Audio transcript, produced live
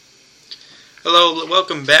Hello,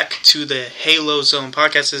 welcome back to the Halo Zone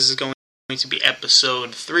podcast. This is going to be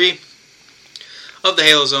episode 3 of the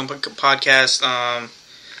Halo Zone podcast.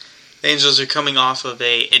 The Angels are coming off of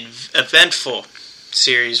a eventful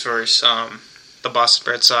series versus the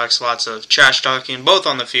Boston Red Sox. Lots of trash talking, both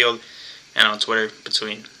on the field and on Twitter,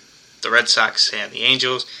 between the Red Sox and the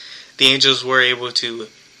Angels. The Angels were able to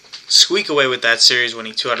squeak away with that series,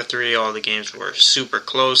 winning 2 out of 3. All the games were super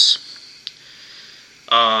close.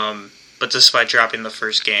 But despite dropping the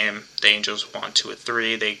first game, the Angels won 2 of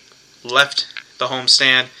 3. They left the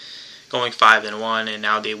homestand going 5-1, and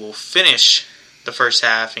now they will finish the first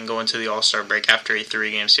half and go into the All-Star break after a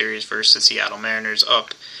 3-game series versus the Seattle Mariners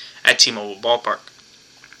up at T-Mobile Ballpark.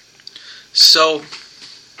 So,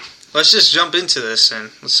 let's just jump into this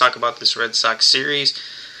and let's talk about this Red Sox series.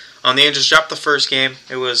 The Angels dropped the first game.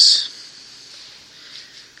 It was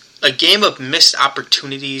a game of missed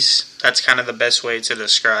opportunities. That's kind of the best way to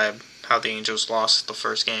describe how the Angels lost the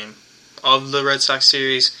first game of the Red Sox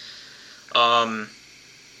series. Again,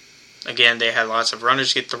 they had lots of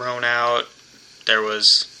runners get thrown out. There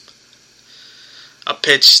was a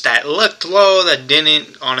pitch that looked low that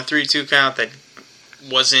didn't, on a 3-2 count, that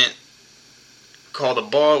wasn't called a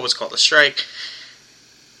ball, it was called a strike.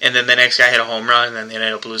 And then the next guy hit a home run, and then they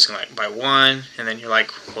ended up losing by 1. And then you're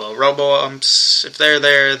like, well, robo-umps, if they're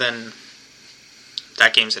there, then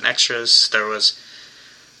that game's in extras. There was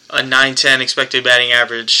a 9-10 expected batting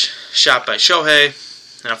average shot by Shohei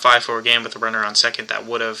in a 5-4 game with a runner on second that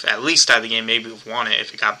would have at least tied the game, maybe have won it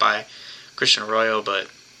if it got by Christian Arroyo, but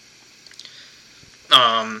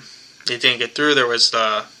it didn't get through. There was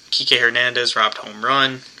the Kike Hernandez robbed home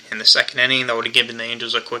run in the second inning that would have given the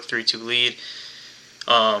Angels a quick 3-2 lead,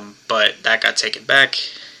 but that got taken back.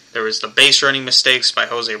 There was the base running mistakes by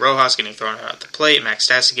Jose Rojas getting thrown out at the plate, Max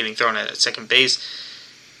Stassi getting thrown out at second base.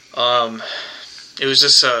 It was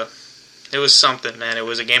just it was something, man. It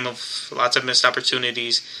was a game of lots of missed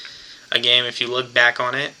opportunities. A game, if you look back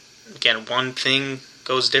on it, again, one thing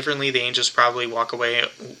goes differently. The Angels probably walk away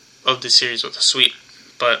of the series with a sweep.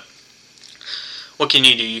 But what can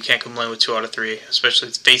you do? You can't complain with 2 out of 3, especially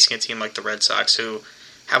facing a team like the Red Sox, who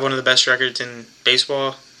have one of the best records in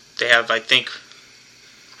baseball. They have, I think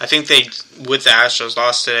they, with the Astros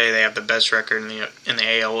lost today, they have the best record in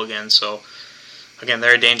the AL again. So, again,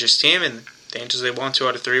 they're a dangerous team, and the Angels, they won 2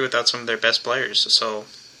 out of 3 without some of their best players, so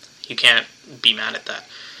you can't be mad at that.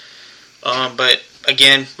 But,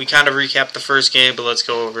 again, we kind of recapped the first game, but let's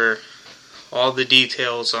go over all the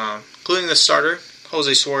details, including the starter,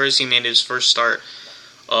 Jose Suarez. He made his first start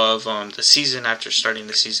of the season after starting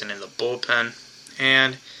the season in the bullpen,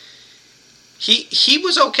 and he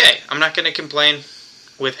was okay. I'm not going to complain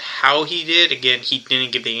with how he did. Again, he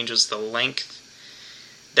didn't give the Angels the length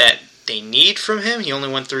that they need from him. He only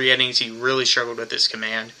won 3 innings. He really struggled with his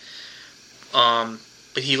command.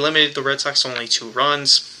 But he limited the Red Sox to only 2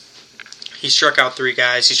 runs. He struck out 3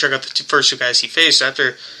 guys. He struck out the first 2 guys he faced.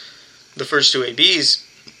 After the first 2 ABs,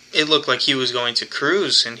 it looked like he was going to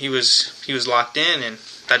cruise, and he was locked in, and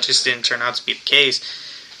that just didn't turn out to be the case.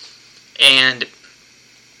 And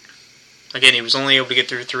again, he was only able to get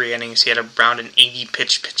through 3 innings. He had around an 80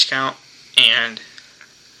 pitch count, and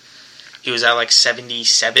he was at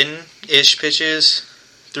 77-ish pitches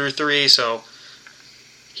through 3, so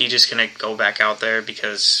he just couldn't go back out there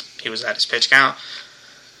because he was at his pitch count.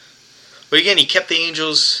 But again, he kept the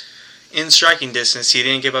Angels in striking distance. He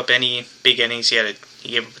didn't give up any big innings. He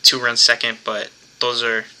gave up a 2-run second, but those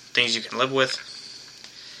are things you can live with.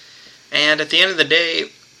 And at the end of the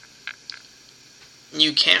day,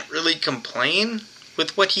 you can't really complain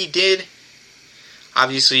with what he did.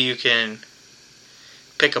 Obviously, you can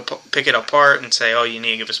pick it apart and say, oh, you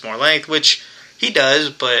need to give us more length, which he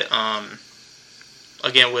does, but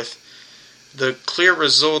again, with the clear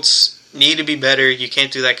results need to be better. You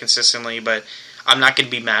can't do that consistently, but I'm not going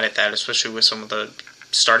to be mad at that, especially with some of the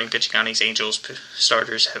starting pitching outings Angels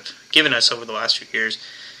starters have given us over the last few years.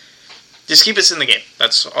 Just keep us in the game.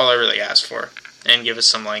 That's all I really ask for, and give us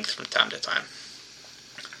some length from time to time.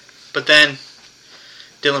 But then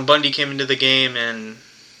Dylan Bundy came into the game, and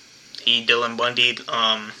Dylan Bundy.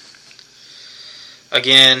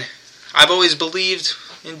 Again, I've always believed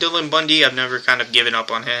in Dylan Bundy. I've never kind of given up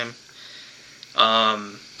on him.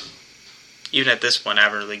 Even at this point, I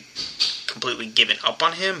haven't really completely given up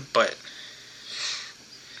on him. But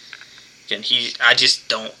again, I just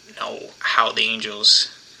don't know how the Angels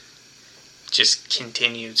just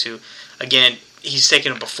continue to. Again, he's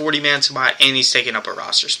taking up a 40-man spot, and he's taking up a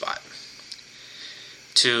roster spot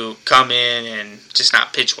to come in and just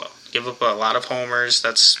not pitch well. Give up a lot of homers.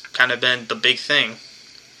 That's kind of been the big thing.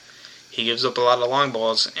 He gives up a lot of long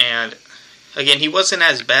balls. And, again, he wasn't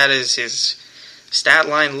as bad as his stat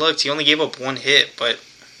line looked, he only gave up 1 hit, but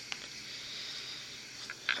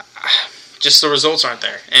just the results aren't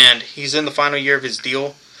there. And he's in the final year of his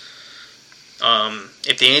deal.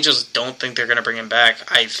 If the Angels don't think they're going to bring him back,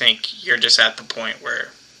 I think you're just at the point where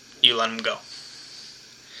you let him go.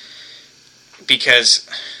 Because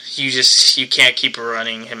you can't keep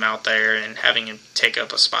running him out there and having him take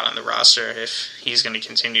up a spot on the roster if he's going to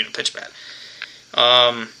continue to pitch bad.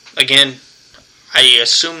 Again, I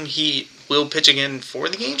assume he will pitch again for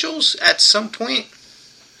the Angels at some point.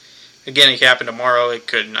 Again, it could happen tomorrow. He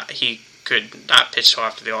could not pitch till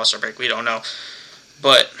after the All-Star break. We don't know.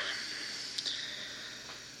 But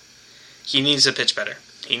he needs to pitch better.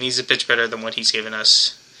 He needs to pitch better than what he's given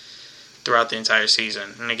us throughout the entire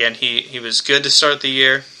season. And again, he was good to start the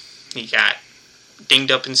year. He got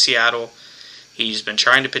dinged up in Seattle. He's been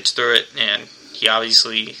trying to pitch through it, and he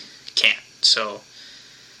obviously can't. So,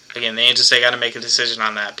 again, the Angels, they got to make a decision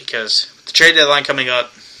on that, because with the trade deadline coming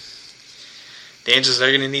up, the Angels,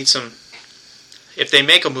 they're going to need some. If they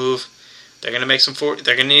make a move, they're going to make some.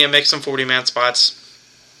 They're going to need to make some 40-man spots.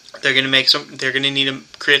 They're going to make some. They're going to need to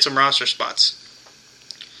create some roster spots,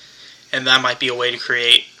 and that might be a way to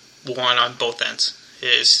create one on both ends,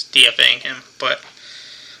 is DFAing him. But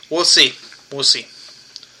we'll see. We'll see.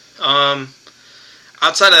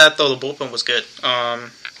 Outside of that, though, the bullpen was good.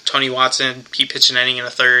 Tony Watson, he pitched an inning in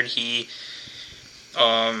the third. He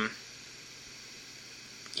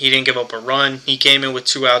didn't give up a run. He came in with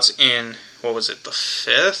 2 outs in, the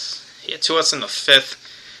fifth? He had 2 outs in the fifth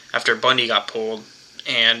after Bundy got pulled.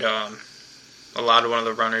 And allowed one of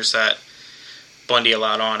the runners that Bundy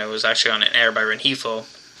allowed on. It was actually on an error by Rengifo.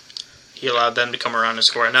 He allowed them to come around and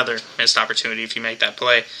score another missed opportunity if you make that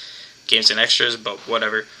play. Games and extras, but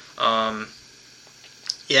whatever.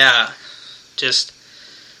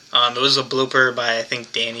 It was a blooper by, I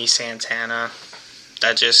think, Danny Santana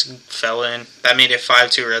that just fell in. That made it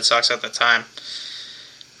 5-2 Red Sox at the time.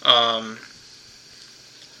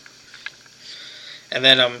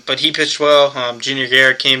 But he pitched well. Junior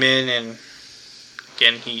Guerra came in, and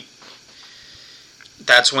again,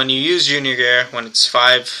 that's when you use Junior Guerra, when it's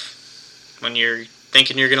 5, when you're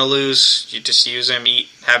thinking you're going to lose, you just use him,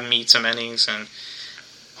 have him eat some innings, and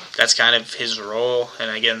that's kind of his role. And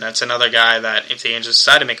again, that's another guy that if the Angels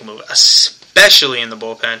decide to make a move, especially in the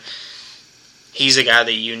bullpen, he's a guy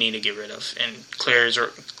that you need to get rid of and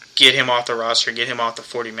get him off the roster, get him off the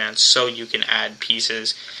 40-man, so you can add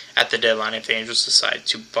pieces at the deadline if the Angels decide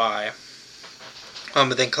to buy.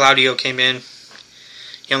 But then Claudio came in.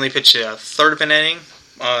 He only pitched a third of an inning.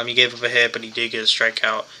 He gave up a hit, but he did get a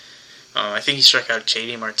strikeout. I think he struck out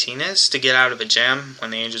JD Martinez to get out of a jam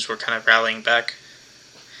when the Angels were kind of rallying back.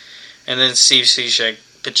 And then Steve Cishek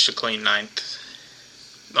pitched a clean 9th.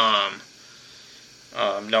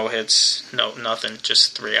 No hits, nothing,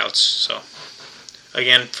 just 3 outs. So,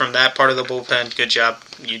 again, from that part of the bullpen, good job.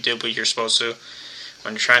 You did what you're supposed to.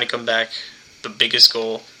 When you're trying to come back, the biggest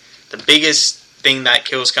thing that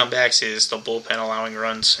kills comebacks is the bullpen allowing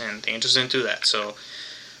runs, and the Angels didn't do that. So,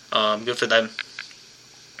 good for them.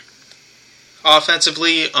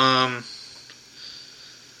 Offensively,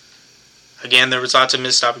 again, there was lots of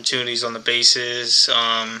missed opportunities on the bases.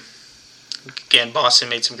 Again, Boston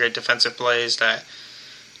made some great defensive plays that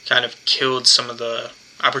kind of killed some of the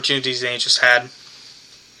opportunities the Angels had.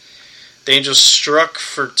 The Angels struck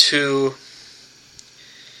for 2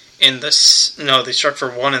 they struck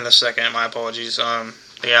for 1 in the second. My apologies.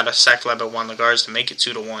 They had a sac fly by Juan Lagares to make it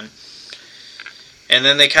 2-1. And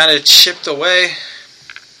then they kind of chipped away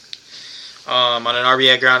on an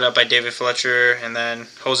RBI ground up by David Fletcher, and then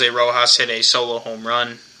Jose Rojas hit a solo home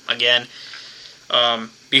run again.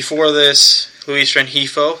 Before this, Luis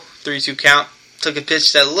Rengifo, 3-2 count, took a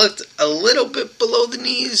pitch that looked a little bit below the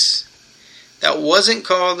knees. That was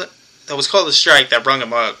called a strike that brung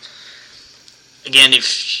him up. Again,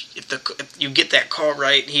 if you get that call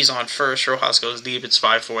right, he's on first. Rojas goes deep. It's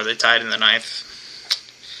 5-4. They tied in the 9th.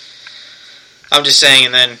 I'm just saying,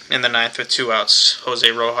 and then in the 9th with 2 outs, Jose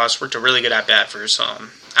Rojas worked a really good at-bat for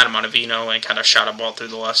Adam Ottavino and kind of shot a ball through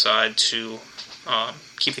the left side to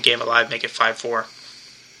keep the game alive, make it 5-4.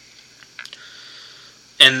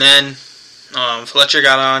 And then Fletcher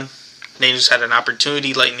got on. They just had an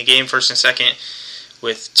opportunity late in the game, first and second,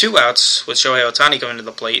 with 2 outs, with Shohei Ohtani coming to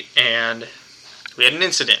the plate, and we had an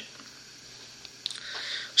incident.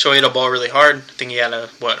 Shohei hit a ball really hard. I think he had a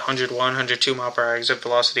 101, 102 mile per hour exit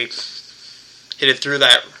velocity. Hit it through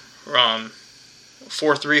that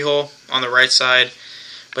 4-3 hole on the right side,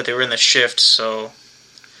 but they were in the shift, so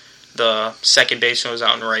the second baseman was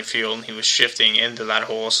out in right field, and he was shifting into that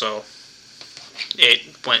hole, so it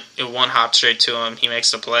went 1 hop straight to him. He makes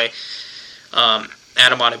the play.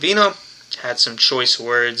 Adam Ottavino, had some choice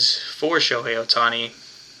words for Shohei Ohtani,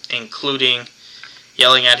 including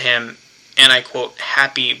yelling at him, and I quote,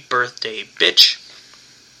 "Happy birthday, bitch."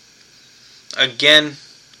 Again,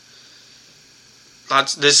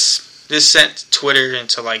 this sent Twitter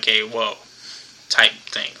into like a whoa type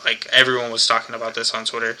thing. Like everyone was talking about this on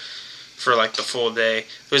Twitter for like the full day.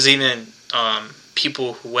 There was even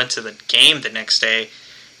people who went to the game the next day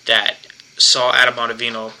that saw Adam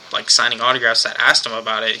Ottavino like signing autographs that asked him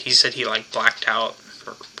about it. He said he like blacked out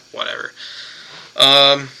or whatever.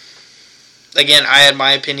 Again, I had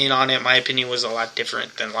my opinion on it. My opinion was a lot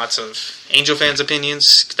different than lots of Angel fans'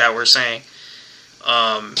 opinions that were saying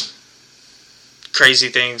crazy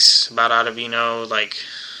things about Ottavino, like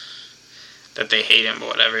that they hate him or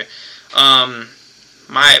whatever.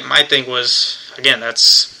 My thing was, again,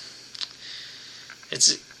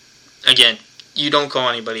 you don't call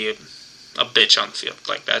anybody a bitch on the field.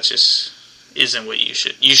 Like, that just isn't what you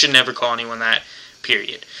should. You should never call anyone that,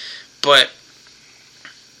 period. But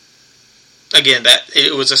again, that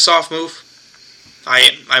it was a soft move.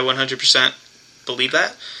 I 100% believe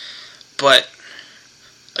that. But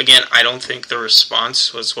again, I don't think the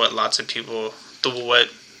response was what lots of people the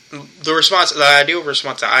ideal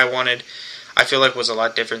response that I wanted. I feel like was a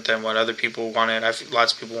lot different than what other people wanted.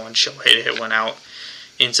 Lots of people wanted Shohei to hit one out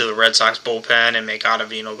into the Red Sox bullpen and make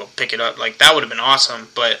Ottavino go pick it up. Like, that would have been awesome.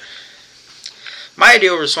 But my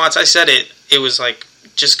ideal response, I said it was like,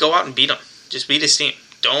 just go out and beat him. Just beat his team.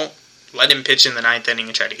 Don't let him pitch in the 9th inning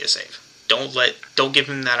and try to get a save. Don't give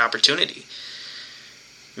him that opportunity.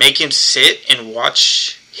 Make him sit and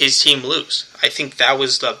watch his team lose. I think that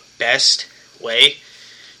was the best way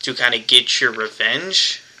to kind of get your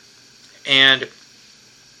revenge. And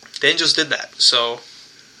the Angels did that. So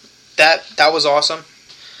that was awesome.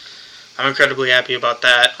 I'm incredibly happy about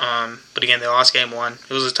that. But again, they lost game 1.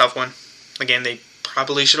 It was a tough one. Again, they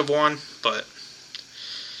probably should have won, but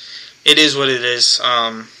it is what it is.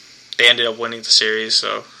 They ended up winning the series,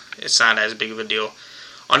 so it's not as big of a deal.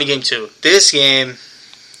 On to game 2. This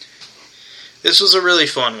was a really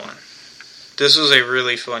fun one. This was a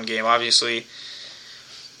really fun game. Obviously,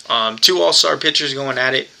 2 all-star pitchers going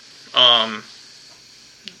at it.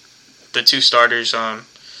 The 2 starters,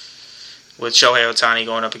 with Shohei Ohtani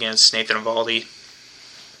going up against Nathan Eovaldi.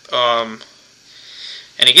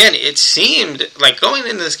 And again, it seemed like going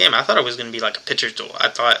into this game, I thought it was going to be like a pitcher's duel. I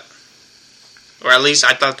thought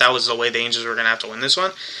that was the way the Angels were going to have to win this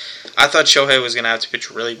one. I thought Shohei was going to have to pitch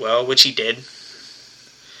really well, which he did.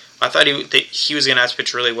 I thought he was going to have to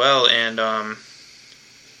pitch really well, and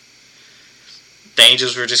the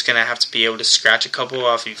Angels were just going to have to be able to scratch a couple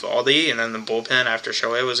off Eovaldi, and then the bullpen after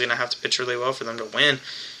Shohei was going to have to pitch really well for them to win.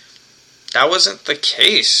 That wasn't the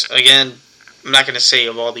case. Again, I'm not going to say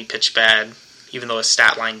Eovaldi pitched bad, even though his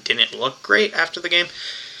stat line didn't look great after the game.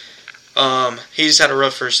 He just had a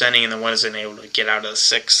rough first inning and then wasn't able to get out of the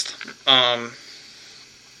 6th.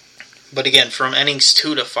 But again, from innings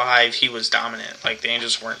 2 to 5, he was dominant. Like, the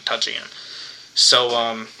Angels weren't touching him.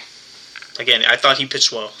 So, again, I thought he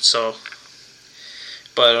pitched well.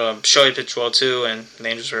 But Shohei pitched well too, and the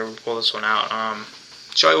Angels were able to pull this one out.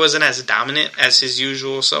 Shohei wasn't as dominant as his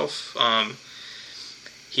usual self.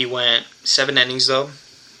 He went 7 innings though.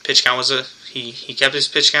 Pitch count was he kept his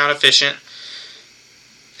pitch count efficient.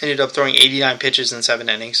 Ended up throwing 89 pitches in 7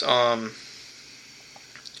 innings.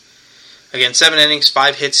 Again, 7 innings,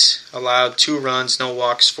 5 hits allowed, 2 runs, no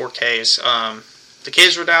walks, 4 Ks. The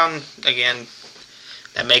Ks were down again.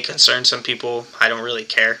 That may concern some people. I don't really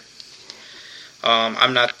care.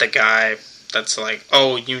 I'm not the guy that's like,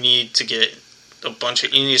 oh, you need to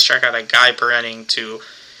strike out a guy per inning to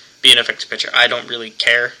be an effective pitcher. I don't really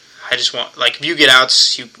care. I just want, like, if you get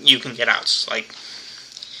outs, you can get outs. Like,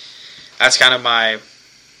 that's kind of my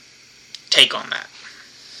take on that.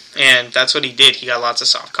 And that's what he did. He got lots of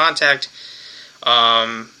soft contact.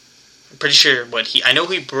 I'm pretty sure I know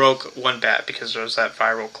he broke one bat because there was that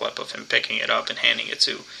viral clip of him picking it up and handing it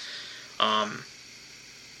to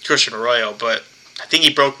Christian Arroyo, but I think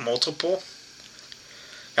he broke multiple.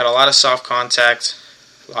 Got a lot of soft contact,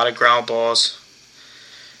 a lot of ground balls,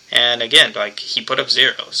 and again, like, he put up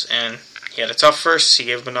zeros, and he had a tough first. He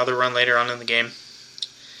gave him another run later on in the game.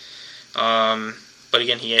 But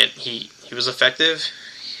again, he was effective.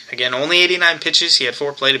 Again, only 89 pitches. He had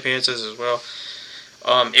 4 plate appearances as well.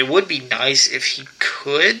 It would be nice if he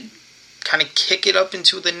could kind of kick it up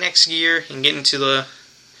into the next gear and get into the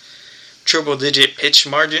triple-digit pitch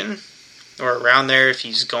margin, or around there if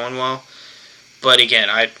he's going well. But again,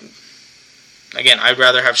 I'd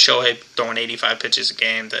rather have Shohei throwing 85 pitches a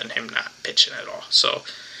game than him not pitching at all. So,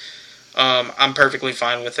 I'm perfectly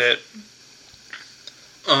fine with it.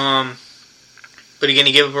 But again,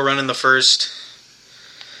 he gave up a run in the first.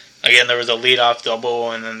 Again, there was a leadoff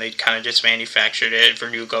double, and then they kind of just manufactured it.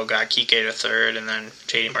 Verdugo got Kike to third, and then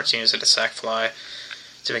JD Martinez hit a sac fly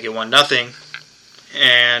to make it 1-0.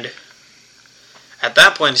 And at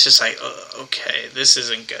that point, it's just like, okay, this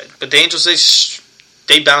isn't good. But the Angels,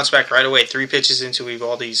 they bounced back right away. 3 pitches into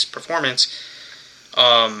Eovaldi's performance.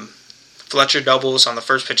 Fletcher doubles on the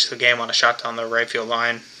first pitch of the game on a shot down the right field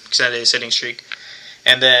line, extended his hitting streak.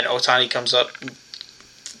 And then Ohtani comes up.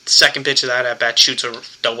 Second pitch of that at bat shoots a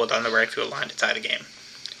double down the right field line to tie the game.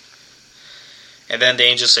 And then the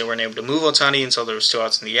Angels, they weren't able to move Ohtani until there was 2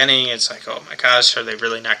 outs in the inning. It's like, oh my gosh, are they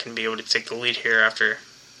really not going to be able to take the lead here after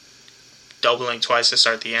doubling twice to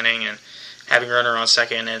start the inning and having a runner on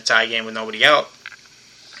second and a tie game with nobody out?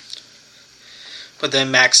 But then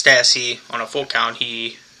Max Stassi, on a full count,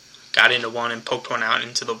 he got into one and poked one out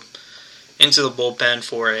into the bullpen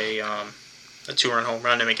for a 2-run home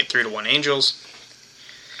run to make it 3-1 Angels.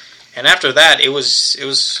 And after that, it was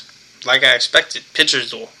like I expected.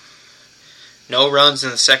 Pitchers duel. No runs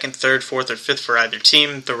in the second, third, fourth, or fifth for either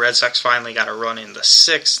team. The Red Sox finally got a run in the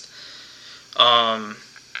sixth. Again,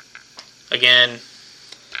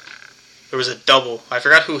 there was a double. I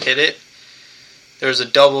forgot who hit it. There was a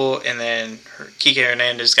double, and then Kike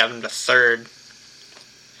Hernandez got him to third.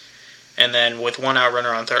 And then with 1 out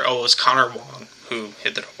runner on third, it was Connor Wong who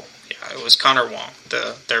hit the double. Yeah, it was Connor Wong,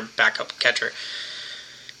 their backup catcher.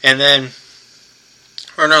 And then,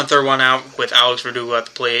 runner on third, 1 out with Alex Verdugo at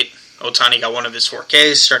the plate. Ohtani got one of his 4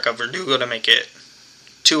 Ks, struck out Verdugo to make it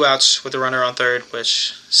 2 outs with the runner on third,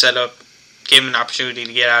 which gave him an opportunity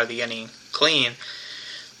to get out of the inning clean.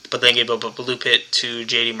 But then gave up a blue hit to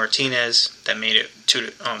JD Martinez that made it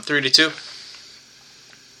 3-2.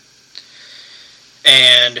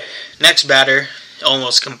 And next batter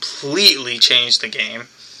almost completely changed the game.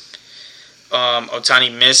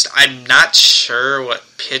 Ohtani missed. I'm not sure what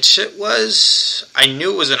pitch it was. I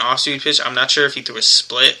knew it was an off-speed pitch. I'm not sure if he threw a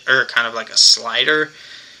split or kind of like a slider,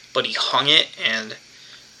 but he hung it, and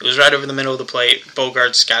it was right over the middle of the plate.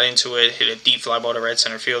 Bogaerts got into it, hit a deep fly ball to right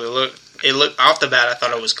center field. It looked off the bat, I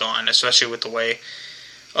thought it was gone, especially with the way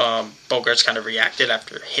Bogaerts kind of reacted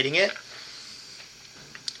after hitting it.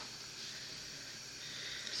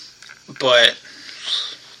 But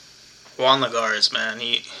Juan Lagares, man,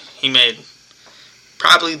 he made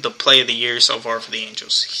probably the play of the year so far for the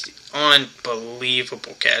Angels.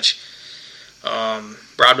 Unbelievable catch.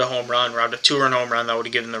 Robbed a 2-run home run that would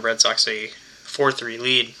have given the Red Sox a 4-3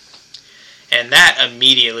 lead. And that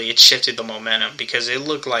immediately, it shifted the momentum because it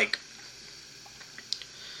looked like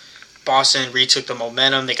Boston retook the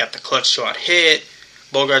momentum. They got the clutch shot hit.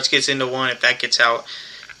 Bogaerts gets into one. If that gets out,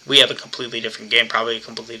 we have a completely different game, probably a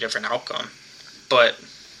completely different outcome. But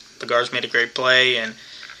Lagares made a great play, and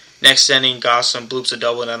next inning, Goslin bloops a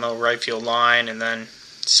double down the right field line, and then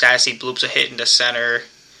Stassi bloops a hit into center.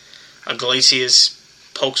 Iglesias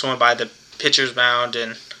pokes one by the pitcher's mound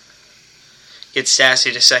and gets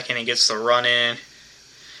Stassi to second and gets the run in.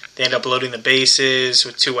 They end up loading the bases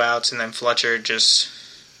with 2 outs, and then Fletcher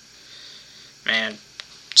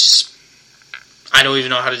I don't even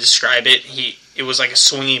know how to describe it. It was like a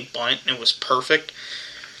swinging bunt. It was perfect.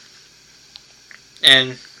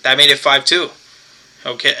 And that made it 5-2.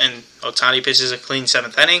 Okay, and Ohtani pitches a clean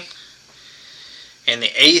 7th inning. In the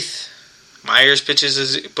 8th, Myers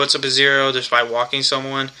puts up a 0 just by walking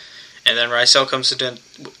someone. And then Rysel comes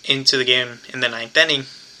into the game in the 9th inning.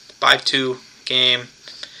 5-2 game.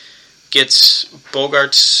 Gets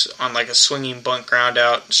Bogaerts on like a swinging bunt ground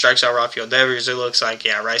out. Strikes out Rafael Devers. It looks like,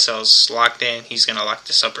 Rysel's locked in. He's going to lock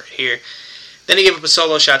this up right here. Then he gave up a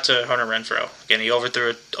solo shot to Hunter Renfroe. Again, he overthrew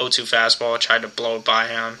a 0-2 fastball. Tried to blow it by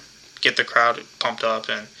him. Get the crowd pumped up.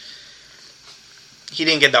 And he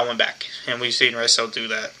didn't get that one back. And we've seen Rysel do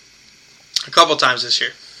that a couple times this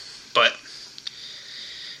year. But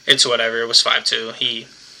it's whatever. It was 5-2. He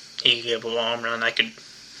gave a home run. I couldn't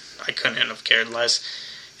have cared less.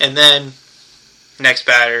 And then, next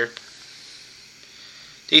batter,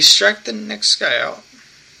 did he strike the next guy out?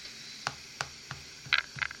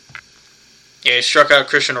 Yeah, he struck out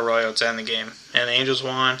Christian Arroyo to end the game. And the Angels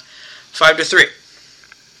won 5-3.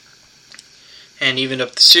 And evened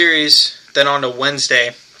up the series. Then on to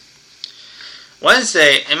Wednesday.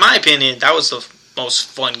 Wednesday, in my opinion, that was the most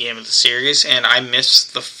fun game of the series. And I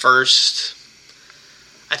missed the first.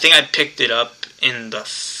 I think I picked it up in the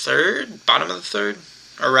bottom of the third.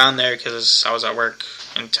 Around there, because I was at work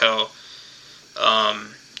until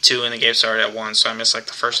 2 and the game started at 1, so I missed like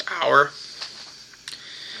the first hour.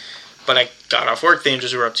 But I got off work, the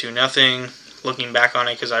Angels were up 2-0. Looking back on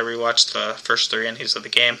it, because I rewatched the first 3 innings of the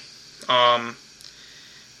game,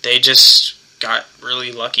 they just got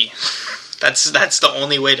really lucky. That's the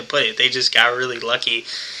only way to put it. They just got really lucky.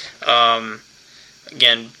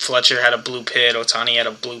 Again, Fletcher had a blue pit. Ohtani had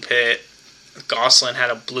a blue pit. Gosselin had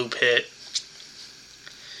a blue pit.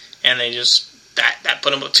 And they just, that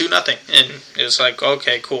put them up 2-0. And it was like,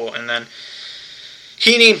 okay, cool. And then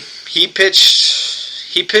Heaney, he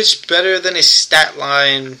pitched better than his stat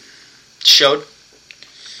line showed.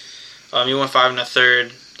 He went 5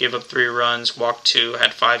 1/3, gave up 3 runs, walked 2,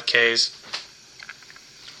 had 5 Ks.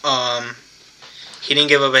 He didn't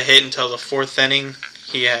give up a hit until the 4th inning.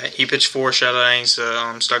 He pitched 4 shutout innings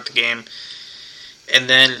to start the game, and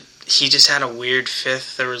then he just had a weird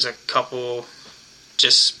 5th. There was a couple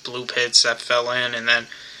just blue pits that fell in, and then,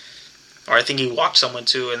 or I think he walked someone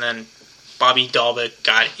too, and then Bobby Dalbec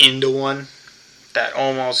got into one that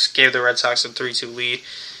almost gave the Red Sox a 3-2 lead.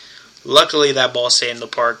 Luckily, that ball stayed in the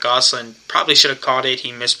park. Gosselin probably should have caught it.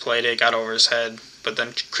 He misplayed it, got over his head. But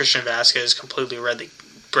then Christian Vasquez completely read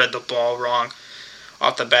the ball wrong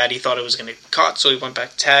off the bat. He thought it was going to get caught, so he went back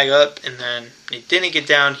to tag up. And then it didn't get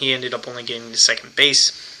down. He ended up only getting to second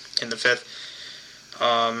base in the 5th.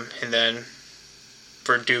 And then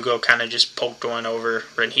Verdugo kind of just poked one over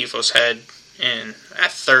Renjifo's head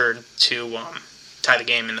at third to tie the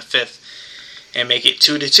game in the 5th and make it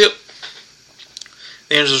 2-2.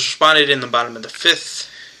 The Angels responded in the bottom of the 5th.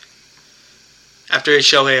 After a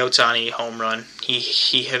Shohei Ohtani home run, he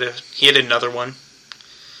hit another one.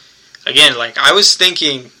 Again, like I was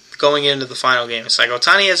thinking going into the final game, it's like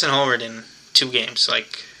Ohtani hasn't homered in 2 games.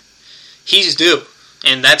 Like he's due,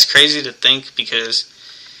 and that's crazy to think because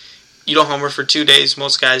you don't homer for 2 days.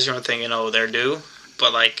 Most guys you're thinking, oh, they're due,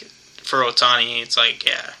 but like for Ohtani, it's like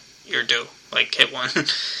yeah, you're due. Like hit one,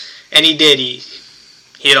 and he did. He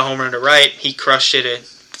hit a home run to right. He crushed it at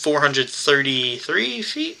 433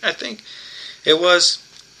 feet, I think it was.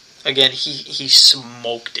 Again, he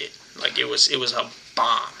smoked it. Like it was a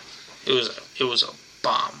bomb. It was a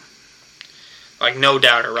bomb. Like no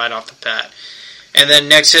doubter right off the bat. And then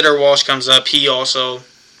next hitter Walsh comes up. He also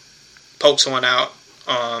pokes one out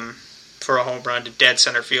for a home run to dead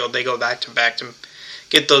center field. They go back to back to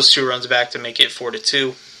get those 2 runs back to make it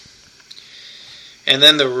 4-2. And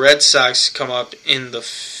then the Red Sox come up in the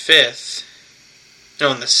 6th,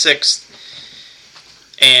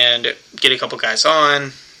 and get a couple guys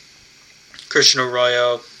on. Christian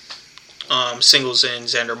Arroyo singles in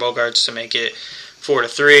Xander Bogaerts to make it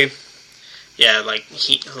 4-3. Yeah,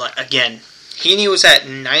 Heaney was at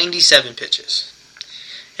 97 pitches,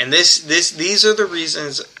 and these are the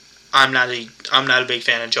reasons I'm not a big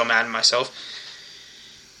fan of Joe Madden myself.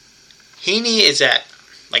 Heaney is at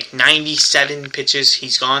 97 pitches.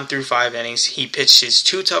 He's gone through 5 innings. He pitched his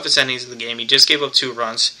 2 toughest innings of the game. He just gave up 2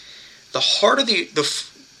 runs. The heart of the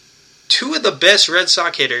 2 of the best Red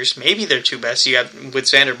Sox hitters, maybe they're 2 best. You have with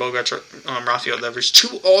Xander Bogaerts, Rafael Devers,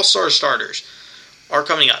 2 all-star starters are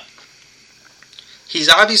coming up. He's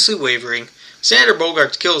obviously wavering. Xander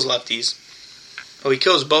Bogaerts kills lefties. Well, he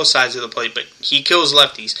kills both sides of the plate, but he kills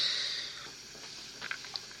lefties.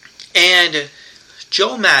 And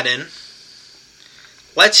Joe Madden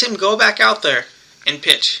lets him go back out there and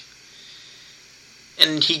pitch.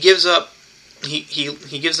 And he gives up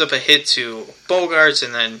he gives up a hit to Bogaerts,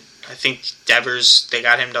 and then I think Devers, they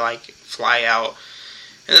got him to fly out.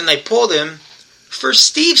 And then they pulled him for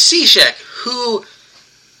Steve Cishek, who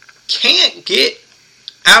can't get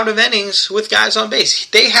out of innings with guys on base.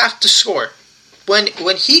 They have to score.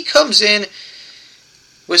 When he comes in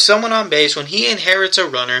with someone on base, when he inherits a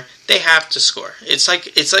runner, they have to score. It's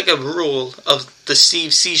like a rule of the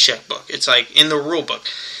Steve Cishek book. It's like in the rule book.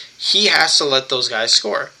 He has to let those guys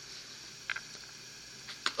score.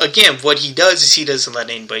 Again, what he does is he doesn't let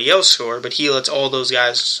anybody else score, but he lets all those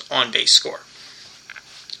guys on base score.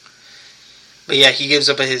 But yeah, he gives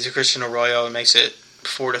up a hit to Christian Arroyo and makes it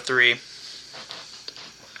 4-3.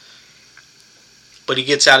 But he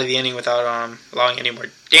gets out of the inning without allowing any more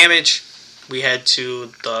damage. We head to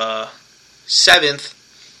the 7th,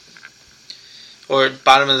 or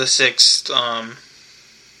bottom of the 6th.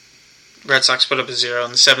 Red Sox put up a 0,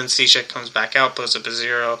 and the 7th, Cishek comes back out, puts up a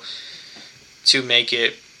 0 to make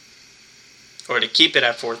it, or to keep it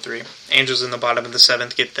at 4-3. Angels in the bottom of the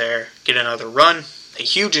 7th get another run, a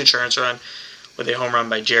huge insurance run, with a home run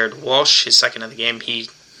by Jared Walsh, his 2nd of the game. He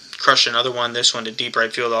crushed another one, this one to deep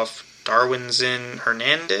right field off Darwinzon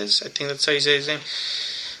Hernandez, I think that's how you say his name.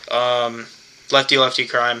 Lefty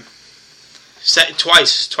crime.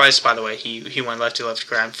 Twice, by the way, he went lefty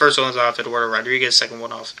crime. First one was off Eduardo Rodriguez, second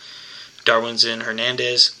one off Darwinzon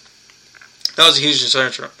Hernandez. That was a huge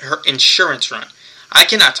insurance run. I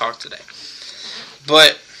cannot talk today.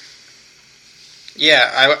 But,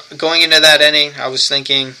 yeah, going into that inning, I was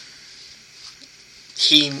thinking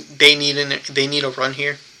they need a run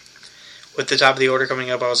here. With the top of the order coming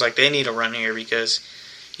up, I was like, they need a run here because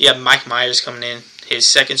you have Mike Myers coming in, his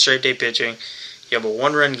second straight day pitching. You have a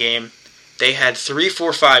 1-run game. They had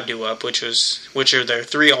 3-4-5 due up, which are their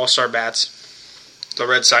 3 all-star bats. The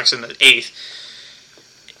Red Sox in the 8th.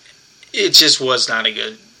 It just was not a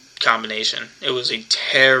good combination. It was a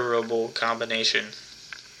terrible combination.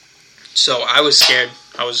 So I was scared.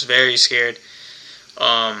 I was very scared.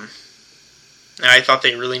 And I thought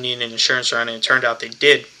they really needed an insurance run, and it turned out they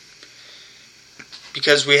did.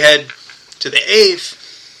 Because we head to the 8th.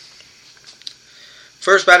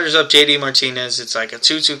 First batter's up, JD Martinez. It's like a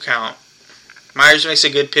 2-2 count. Myers makes a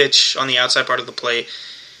good pitch on the outside part of the plate.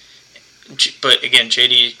 But again,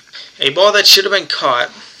 JD, a ball that should have been caught.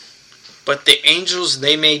 But the Angels,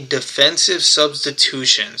 they made defensive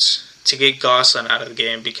substitutions to get Gosselin out of the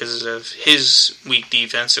game because of his weak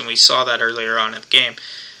defense, and we saw that earlier on in the game.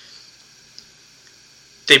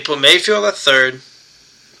 They put Mayfield at third.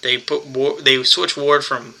 They switched Ward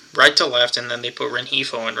from right to left, and then they put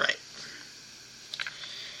Rengifo in right.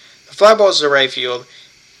 The fly ball's to right field.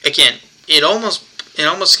 Again, it almost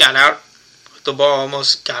got out. The ball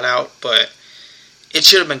almost got out, but it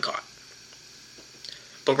should have been caught.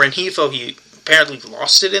 But Rengifo, he apparently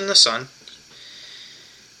lost it in the sun.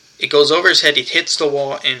 It goes over his head, it hits the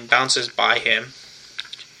wall, and bounces by him.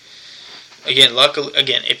 Again, luckily,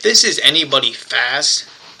 if this is anybody fast,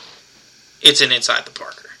 it's an inside the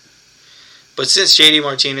Parker. But since JD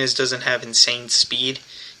Martinez doesn't have insane speed,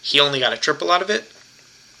 he only got a triple out of it.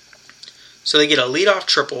 So they get a leadoff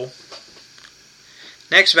triple.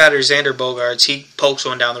 Next batter, Xander Bogaerts. He pokes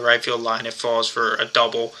one down the right field line. It falls for a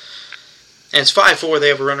double. And it's 5-4. They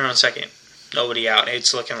have a runner on second. Nobody out.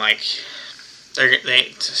 It's looking like the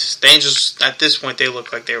Angels, at this point, they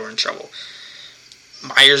look like they were in trouble.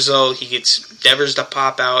 Myers, though, he gets Devers to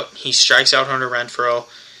pop out. He strikes out Hunter Renfroe.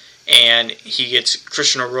 And he gets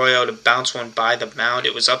Christian Arroyo to bounce one by the mound.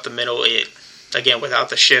 It was up the middle. Again, without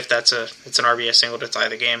the shift, it's an RBI single to tie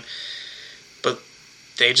the game. But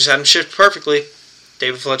they just had him shift perfectly.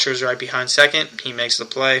 David Fletcher was right behind second. He makes the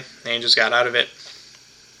play. The Angels got out of it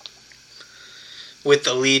with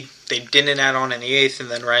the lead. They didn't add on in the 8th, and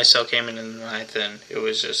then Rysel came in the 9th, and it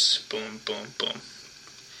was just boom, boom, boom.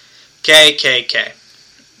 K.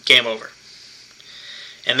 Game over.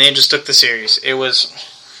 And they just took the series. It was,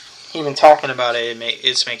 even talking about it,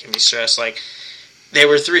 it's making me stressed. Like, they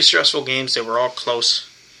were 3 stressful games. They were all close.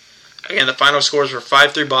 Again, the final scores were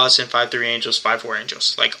 5-3 Boston, 5-3 Angels, 5-4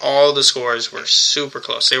 Angels. Like, all the scores were super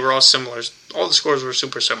close. They were all similar. All the scores were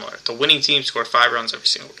super similar. The winning team scored 5 runs every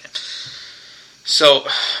single game. So,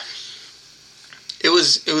 it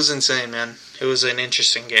was insane, man. It was an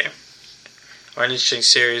interesting game. Or an interesting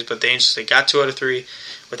series, but the Angels, they got 2 out of 3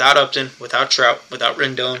 without Upton, without Trout, without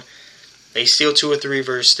Rendon. They steal 2 of 3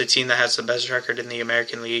 versus the team that has the best record in the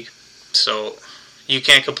American League. So, you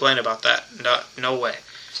can't complain about that. No way.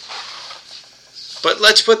 But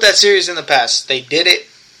let's put that series in the past. They did it.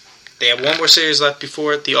 They have one more series left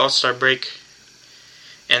before the All-Star break.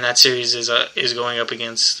 And that series is going up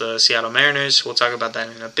against the Seattle Mariners. We'll talk about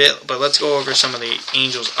that in a bit. But let's go over some of the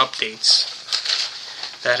Angels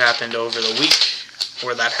updates that happened over the week.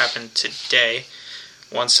 Or that happened today.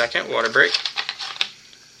 1 second. Water break.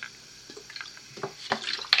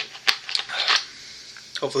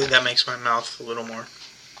 Hopefully that makes my mouth a little more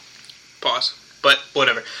pause. But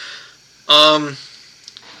whatever.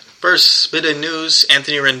 First bit of news,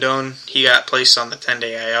 Anthony Rendon, he got placed on the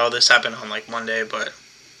 10-day IL. This happened on like Monday, but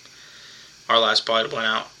our last pod went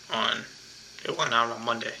out on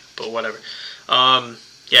Monday, but whatever.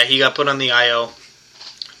 Yeah, he got put on the IL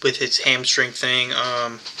with his hamstring thing.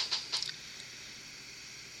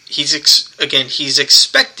 He's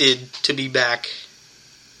expected to be back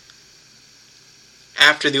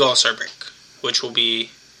after the All-Star break, which will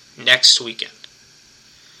be next weekend.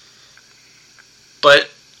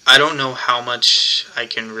 But I don't know how much I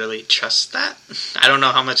can really trust that. I don't know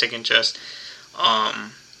how much I can trust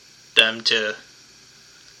them to,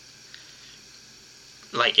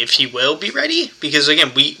 like, if he will be ready. Because,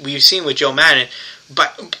 again, we've seen with Joe Madden.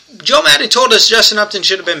 But Joe Madden told us Justin Upton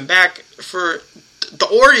should have been back for the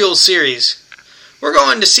Orioles series. We're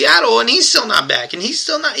going to Seattle, and he's still not back. And he's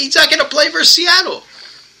not going to play for Seattle.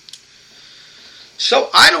 So,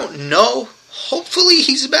 I don't know. Hopefully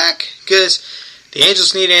he's back. Because the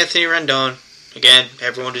Angels need Anthony Rendon. Again,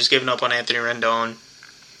 everyone who's given up on Anthony Rendon,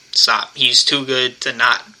 stop. He's too good to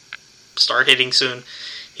not start hitting soon.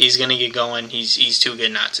 He's going to get going. He's too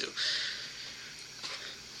good not to.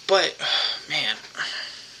 But, man,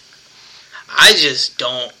 I just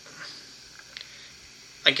don't.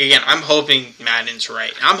 Like, again, I'm hoping Madden's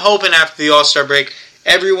right. I'm hoping after the All-Star break,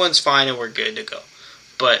 everyone's fine and we're good to go.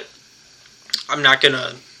 But I'm not going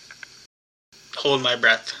to hold my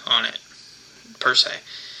breath on it, per se.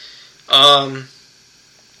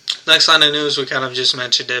 Next line of news, we kind of just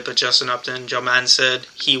mentioned it, but Justin Upton, Joe Madden said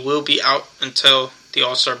he will be out until the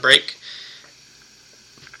All-Star break.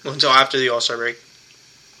 Until after the All-Star break.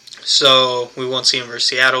 So we won't see him versus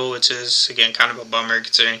Seattle, which is, again, kind of a bummer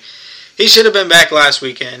considering he should have been back last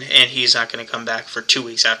weekend, and he's not going to come back for 2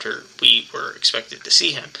 weeks after we were expected to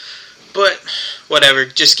see him. But, whatever,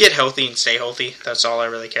 just get healthy and stay healthy. That's all I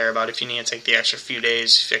really care about. If you need to take the extra few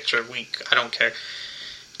days, extra week, I don't care.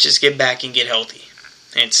 Just get back and get healthy.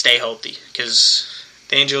 And stay healthy. Because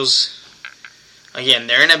the Angels, again,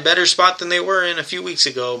 they're in a better spot than they were in a few weeks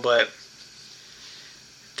ago, but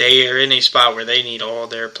they are in a spot where they need all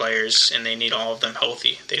their players, and they need all of them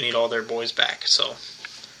healthy. They need all their boys back, so...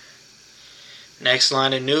 Next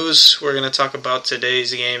line of news, we're going to talk about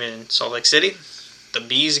today's game in Salt Lake City. The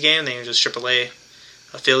Bees game, the Angels AAA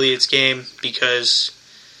affiliates game, because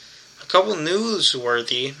a couple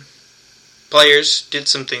newsworthy players did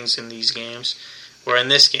some things in these games, or in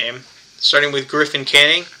this game. Starting with Griffin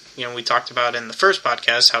Canning, we talked about in the first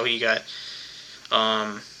podcast how he got,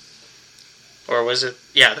 or was it,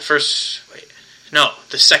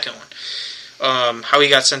 the second one, how he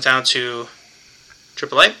got sent down to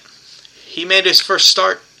AAA. He made his first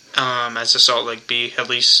start as a Salt Lake Bee, at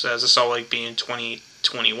least as a Salt Lake Bee in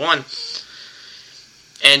 2021,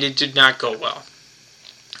 and it did not go well.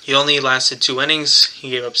 He only lasted 2 innings.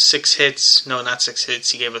 He gave up 6 hits. No, not 6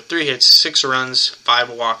 hits. He gave up 3 hits, 6 runs, 5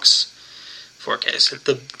 walks, 4 Ks.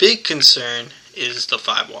 The big concern is the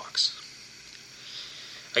 5 walks.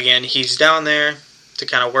 Again, he's down there to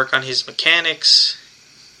kind of work on his mechanics,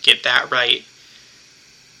 get that right,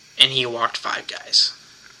 and he walked 5 guys.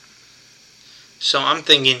 So I'm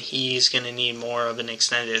thinking he's going to need more of an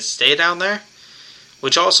extended stay down there,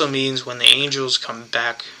 which also means when the Angels come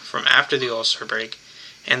back from after the All-Star break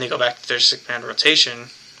and they go back to their 6-man rotation,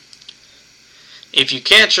 if you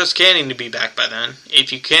can't trust Canning to be back by then,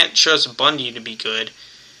 if you can't trust Bundy to be good,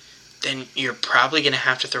 then you're probably going to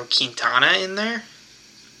have to throw Quintana in there.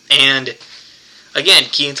 And again,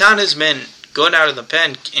 Quintana's been good out of the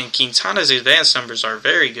pen, and Quintana's advanced numbers are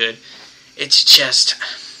very good. It's just,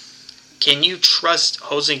 can you trust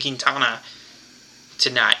Jose Quintana to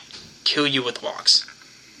not kill you with walks?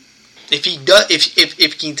 If he does,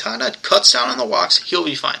 if Quintana cuts down on the walks, he'll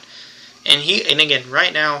be fine. And again,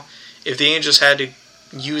 right now, if the Angels had to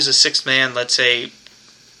use a 6-man, let's say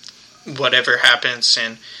whatever happens,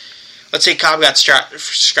 and let's say Cobb got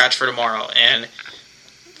scratched for tomorrow, and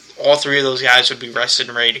all 3 of those guys would be rested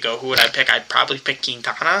and ready to go, who would I pick? I'd probably pick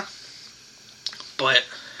Quintana, but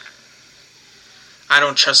I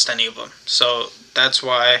don't trust any of them. So that's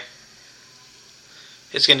why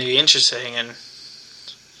it's going to be interesting, and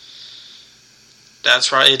that's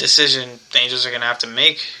probably a decision the Angels are going to have to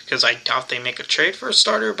make, because I doubt they make a trade for a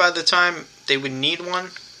starter by the time they would need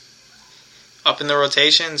one up in the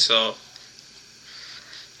rotation. So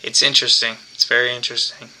it's interesting. It's very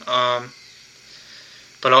interesting.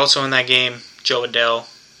 But also in that game, Joe Adell,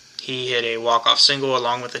 he hit a walk-off single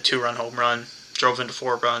along with a 2-run home run, drove into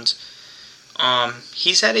 4 runs.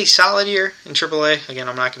 He's had a solid year in AAA. Again,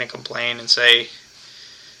 I'm not going to complain and say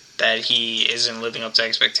that he isn't living up to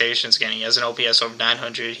expectations. Again, he has an OPS over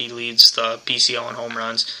 900. He leads the PCO in home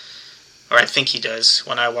runs, or I think he does.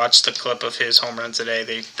 When I watched the clip of his home run today,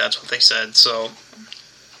 that's what they said. So,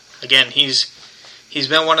 again, he's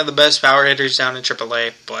been one of the best power hitters down in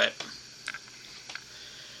AAA, but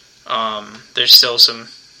there's still some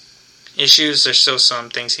issues. There's still some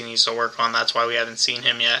things he needs to work on. That's why we haven't seen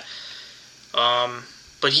him yet.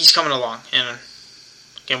 But he's coming along, and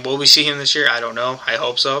again, will we see him this year? I don't know. I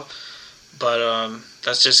hope so, but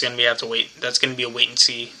that's just going to have to wait. That's going to be a wait and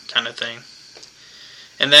see kind of thing.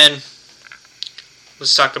 And then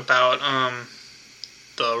let's talk about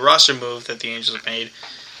the roster move that the Angels made.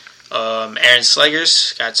 Aaron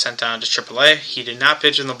Slegers got sent down to AAA. He did not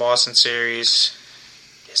pitch in the Boston series.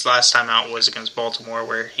 His last time out was against Baltimore,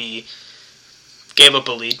 where he gave up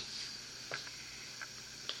a lead.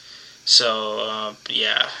 So,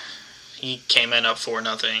 he came in up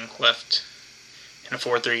 4-0, left in a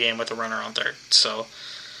 4-3 game with a runner on third. So,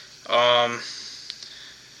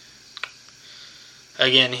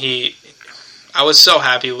 again, I was so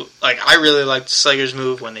happy. I really liked Slager's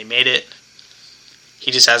move when they made it. He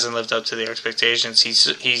just hasn't lived up to the expectations.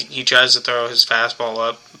 He tries to throw his fastball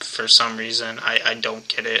up for some reason. I don't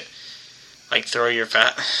get it. Throw your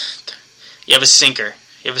You have a sinker.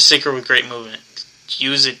 You have a sinker with great movement.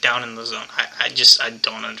 Use it down in the zone. I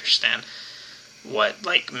don't understand. what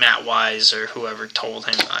like Matt Wise or whoever told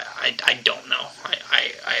him. I don't know.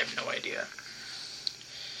 I have no idea.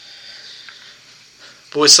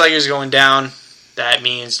 But with Slegers going down, that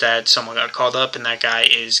means that someone got called up, and that guy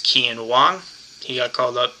is Kian Wong. He got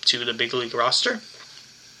called up to the big league roster,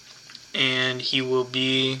 and he will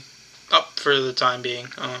be up for the time being.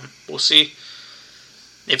 We'll see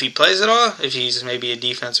if he plays at all, if he's maybe a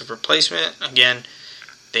defensive replacement. Again,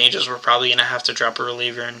 the Angels were probably going to have to drop a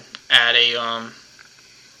reliever and add a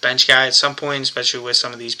bench guy at some point, especially with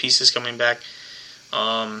some of these pieces coming back.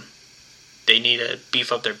 They need to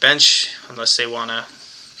beef up their bench unless they want to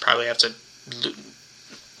probably have to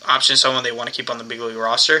option someone they want to keep on the big league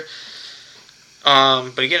roster.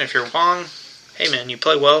 But again, if you're Wong, hey man, you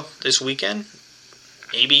play well this weekend.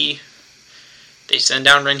 Maybe they send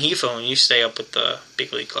down Rengifo and you stay up with the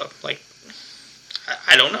big league club. Like,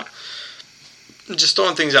 I don't know. I'm just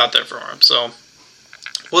throwing things out there for him. So,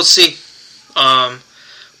 we'll see.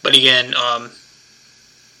 But again,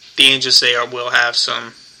 the Angels, they will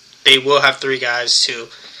have 3 guys to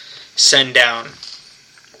send down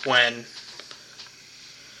when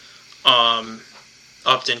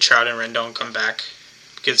Upton, Trout, and Rendon come back.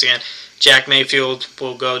 Because again, Jack Mayfield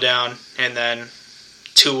will go down, and then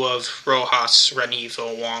 2 of Rojas,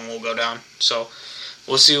 Rengifo, Wong will go down. So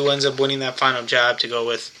we'll see who ends up winning that final job to go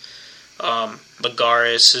with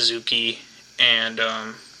Lagares, Suzuki, and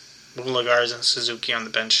Lagares and Suzuki on the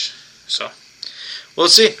bench. So we'll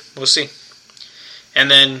see. And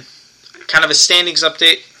then kind of a standings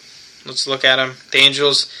update. Let's look at them. The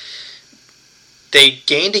Angels, they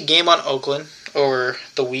gained a game on Oakland over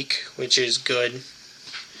the week, which is good,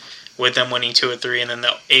 with them winning 2 or 3, and then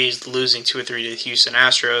the A's losing 2 or 3 to the Houston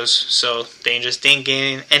Astros. So the Angels didn't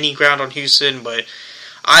gain any ground on Houston, but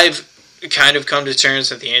I've kind of come to terms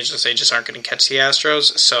that the Angels, they just aren't going to catch the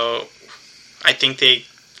Astros. So I think they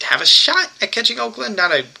have a shot at catching Oakland.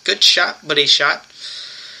 Not a good shot, but a shot.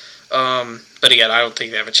 But again, I don't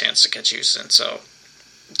think they have a chance to catch Houston. So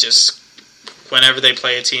just whenever they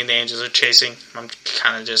play a team the Angels are chasing, I'm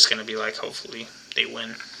kind of just going to be like, hopefully they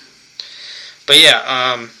win. But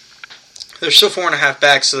yeah, they're still 4.5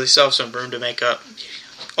 back, so they still have some room to make up.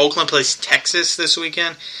 Oakland plays Texas this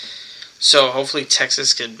weekend, so hopefully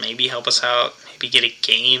Texas could maybe help us out, maybe get a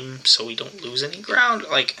game so we don't lose any ground.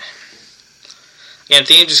 Like, again,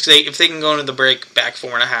 if they can go into the break back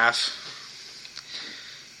 4.5,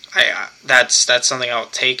 that's something I'll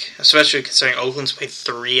take, especially considering Oakland's played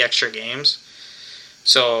 3 extra games.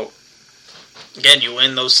 So, again, you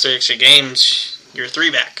win those 3 extra games, you're 3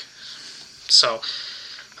 back. So,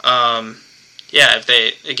 yeah, if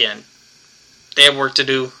they have work to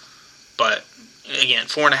do, but again,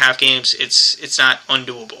 4.5 games, it's not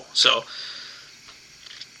undoable. So,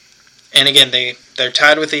 and again, they're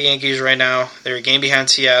tied with the Yankees right now. They're a game behind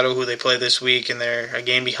Seattle, who they play this week, and they're a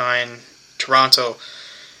game behind Toronto.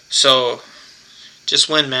 So, just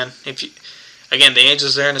win, man. Again, the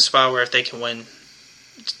Angels, they're in a spot where if they can win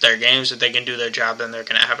their games, if they can do their job, then they're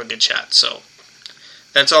going to have a good shot. So,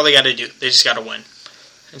 that's all they got to do. They just got to win.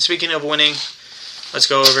 And speaking of winning, let's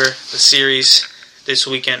go over the series this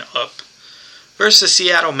weekend up versus the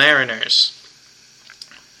Seattle Mariners.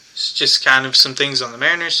 It's just kind of some things on the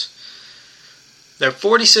Mariners. They're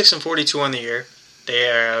 46-42 on the year.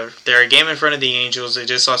 They're a game in front of the Angels. They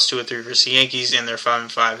just lost 2 or 3 versus the Yankees, and they're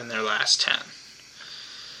 5-5 in their last 10.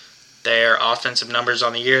 Their offensive numbers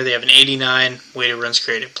on the year, they have an 89 weighted runs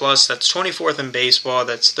created plus. That's 24th in baseball.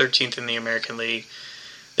 That's 13th in the American League.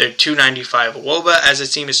 They're 295 WOBA as a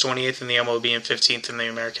team is 28th in the MLB and 15th in the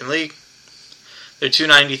American League. Their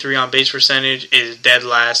 293 on base percentage is dead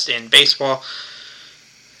last in baseball.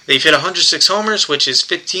 They've hit 106 homers, which is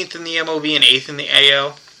 15th in the MLB and 8th in the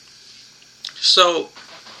AL. So,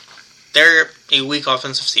 they're a weak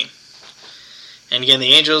offensive team. And again,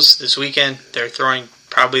 the Angels, this weekend, they're throwing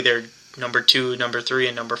probably their number 2, number 3,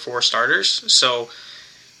 and number 4 starters. So,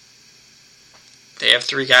 they have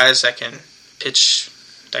 3 guys that can pitch,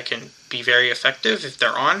 that can be very effective if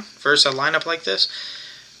they're on versus a lineup like this.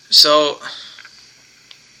 So,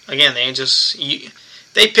 again, the Angels,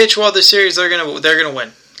 they pitch well this series, they're gonna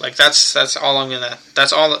win. Like that's all I'm gonna.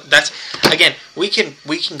 That's again. We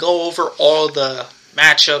can go over all the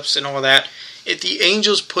matchups and all that. If the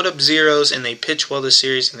Angels put up zeros and they pitch well this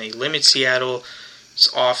series and they limit Seattle's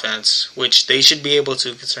offense, which they should be able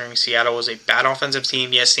to, considering Seattle was a bad offensive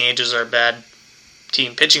team. Yes, the Angels are a bad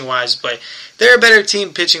team pitching wise, but they're a better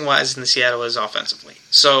team pitching wise than Seattle is offensively.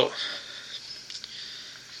 So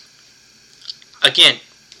again,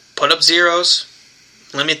 put up zeros,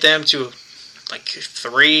 limit them to like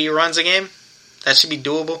 3 runs a game. That should be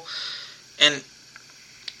doable, and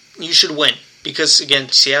you should win. because, again,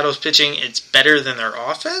 Seattle's pitching, it's better than their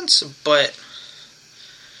offense, but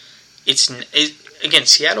again,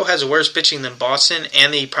 Seattle has worse pitching than Boston,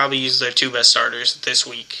 and they probably used their 2 best starters this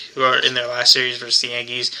week, who are in their last series versus the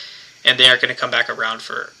Yankees, and they aren't going to come back around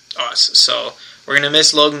for us. So we're going to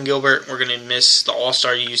miss Logan Gilbert. We're going to miss the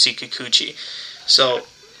all-star Yusei Kikuchi. So,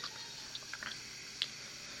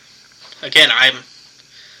 again,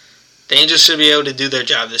 the Angels should be able to do their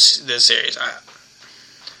job this series.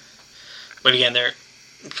 But again, they're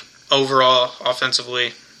overall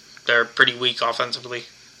offensively, they're pretty weak offensively.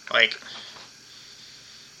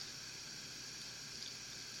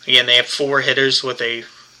 Again, they have 4 hitters with a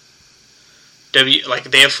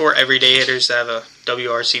they have 4 everyday hitters that have a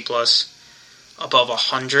WRC plus above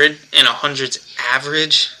 100, and 100's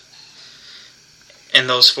average. And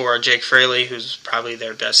those 4 are Jake Fraley, who's probably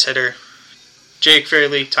their best hitter. Jake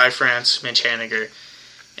Fraley, Ty France, Mitch Haniger,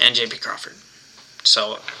 and J.P. Crawford.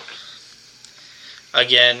 So,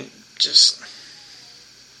 again, just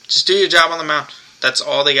do your job on the mound. That's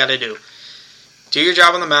all they got to do. Do your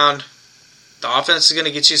job on the mound. The offense is going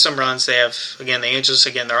to get you some runs. They have, again, the Angels,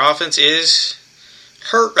 their offense is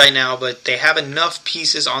hurt right now, but they have enough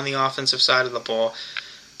pieces on the offensive side of the ball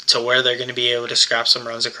to where they're going to be able to scrap some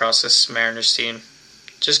runs across this Mariners team.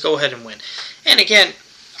 Just go ahead and win. And again,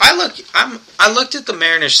 I looked at the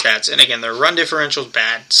Mariners stats, and again, their run differential is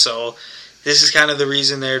bad, so this is kind of the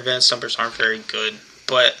reason their advanced numbers aren't very good.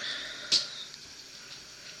 But,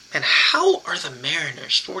 man, how are the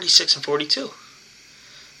Mariners 46 and 42?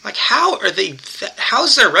 How are they?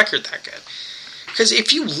 How's their record that good? Because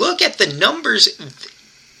if you look at the numbers,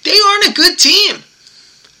 they aren't a good team.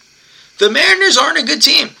 The Mariners aren't a good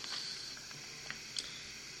team.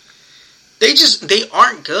 They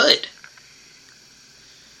aren't good.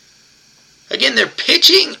 Again, their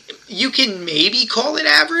pitching, you can maybe call it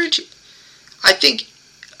average. I think,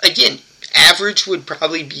 again, average would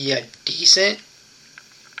probably be a decent.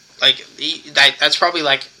 That's probably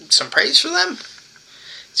some praise for them.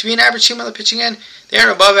 To be an average team on the pitching end, they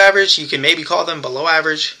aren't above average. You can maybe call them below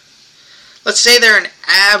average. Let's say they're an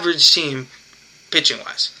average team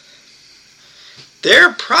pitching-wise.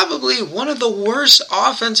 They're probably one of the worst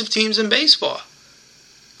offensive teams in baseball.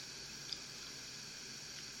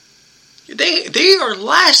 They are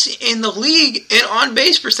last in the league in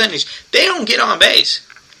on-base percentage. They don't get on base.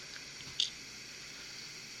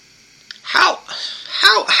 How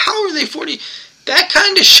are they 40? That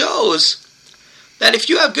kind of shows that if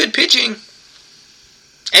you have good pitching,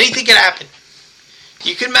 anything can happen.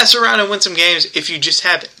 You can mess around and win some games if you just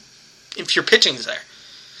have it. If your pitching's there.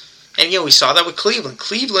 And we saw that with Cleveland.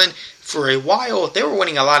 Cleveland, for a while, they were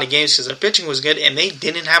winning a lot of games because their pitching was good and they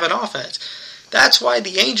didn't have an offense. That's why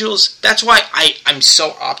the Angels, that's why I'm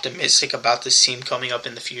so optimistic about this team coming up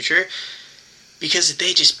in the future. Because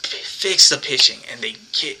they just fix the pitching and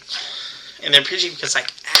their pitching becomes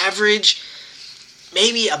average,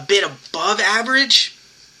 maybe a bit above average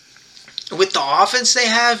with the offense they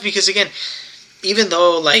have. Because again, even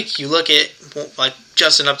though you look at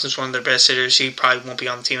Justin Upton's one of their best hitters, he probably won't be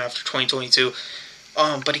on the team after 2022.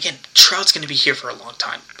 But again, Trout's going to be here for a long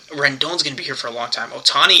time. Rendon's going to be here for a long time.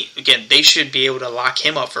 Ohtani, again, they should be able to lock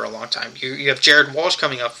him up for a long time. You have Jared Walsh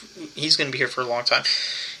coming up. He's going to be here for a long time.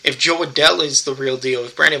 If Joe Adell is the real deal,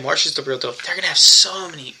 if Brandon Marsh is the real deal, they're going to have so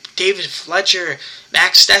many. David Fletcher,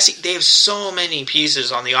 Max Stassi, they have so many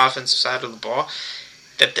pieces on the offensive side of the ball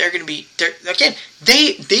that they're going to be. Again,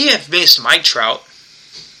 they have missed Mike Trout,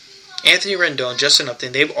 Anthony Rendon, Justin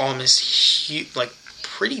Upton. They've all missed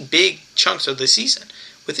pretty big chunks of the season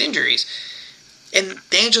with injuries. And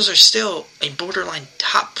the Angels are still a borderline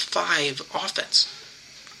top 5 offense.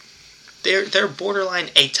 They're borderline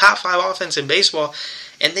a top 5 offense in baseball,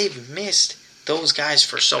 and they've missed those guys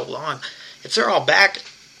for so long. If they're all back,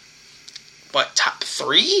 top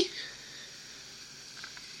 3?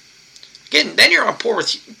 Again, then you're on par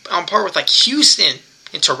with Houston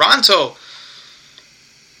and Toronto,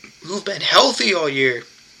 who've been healthy all year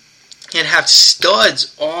and have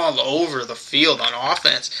studs all over the field on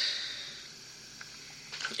offense.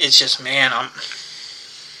 It's just, man,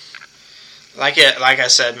 like I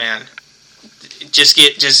said, man,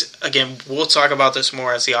 again, we'll talk about this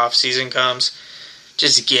more as the off season comes.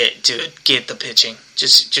 Just get the pitching.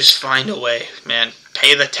 Just find a way, man.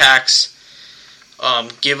 Pay the tax.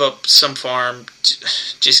 Give up some farm.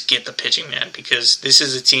 Just get the pitching, man, because this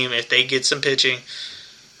is a team, if they get some pitching,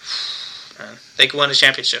 man, they can win a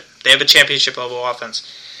championship. They have a championship level offense.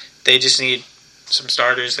 They just need some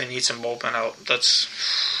starters. They need some bullpen out.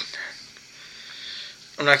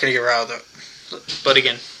 I'm not going to get riled up. But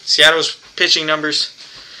again, Seattle's pitching numbers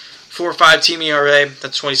 4.5 team ERA.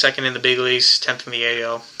 That's 22nd in the big leagues, 10th in the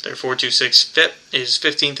AL. Their 4.26 FIP is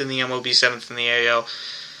 15th in the MLB, 7th in the AL.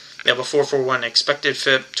 They have a 4.41 expected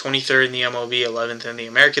FIP, 23rd in the MLB, 11th in the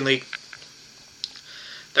American League.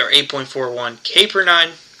 Their 8.41 K per 9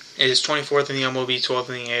 is 24th in the MLB, 12th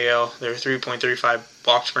in the AL. Their 3.35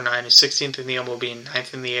 walks per 9 is 16th in the MLB and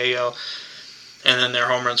 9th in the AL. And then their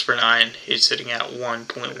home runs per 9 is sitting at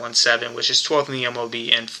 1.17, which is 12th in the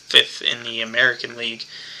MLB and 5th in the American League.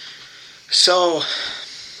 So,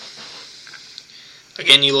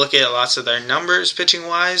 again, you look at lots of their numbers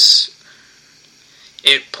pitching-wise,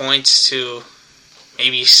 it points to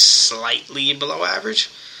maybe slightly below average.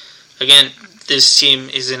 Again, this team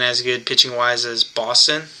isn't as good pitching-wise as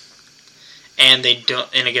Boston. And they don't.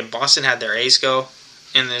 And again, Boston had their ace go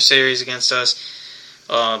in their series against us.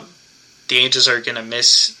 The Angels are going to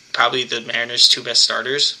miss probably the Mariners' two best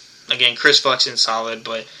starters. Again, Chris Flexen's solid,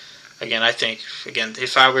 but again, I think,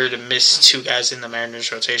 if I were to miss two guys in the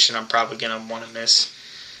Mariners rotation, I'm probably going to want to miss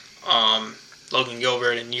Logan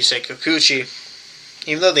Gilbert and Yusei Kikuchi,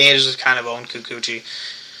 even though the Angels have kind of owned Kikuchi.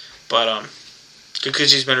 But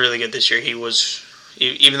Kikuchi's been really good this year. He was,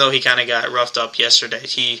 even though he kind of got roughed up yesterday,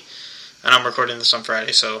 and I'm recording this on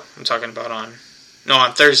Friday, so I'm talking about on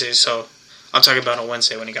Thursday, so I'm talking about on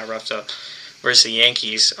Wednesday when he got roughed up versus the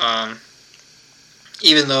Yankees.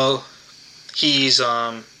 Even though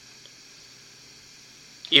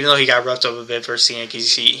he got roughed up a bit versus the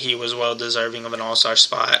Yankees, he was well deserving of an all-star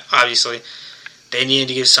spot. Obviously, they needed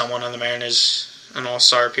to give someone on the Mariners an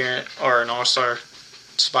all-star appearance or an all-star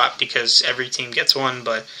spot because every team gets one,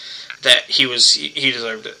 but that he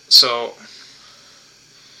deserved it. So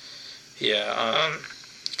yeah,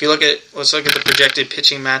 let's look at the projected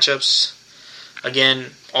pitching matchups.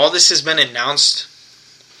 Again, all this has been announced,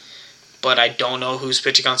 but I don't know who's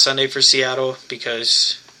pitching on Sunday for Seattle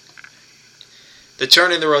because the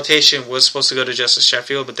turn in the rotation was supposed to go to Justice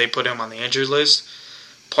Sheffield, but they put him on the injured list.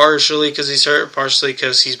 Partially because he's hurt, partially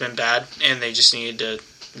because he's been bad, and they just needed to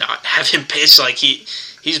not have him pitch. Like,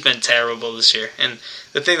 he's been terrible this year. And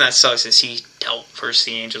the thing that sucks is he dealt versus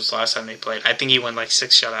the Angels last time they played. I think he went like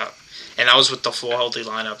 6 shutout. And that was with the full healthy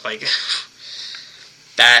lineup. Like,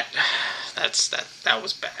 that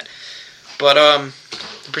was bad. But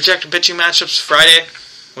the projected pitching matchups Friday,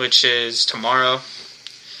 which is tomorrow.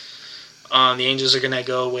 The Angels are going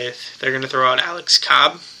to throw out Alex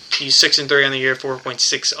Cobb. He's 6-3 on the year,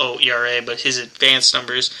 4.60 ERA, but his advanced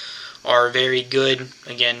numbers are very good.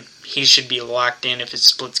 Again, he should be locked in if his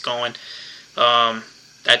split's going.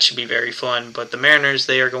 That should be very fun. But the Mariners,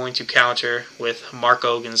 they are going to counter with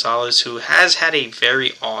Marco Gonzalez, who has had a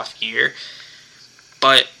very off year.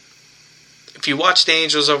 But if you watch the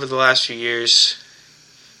Angels over the last few years,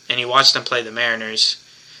 and you watch them play the Mariners,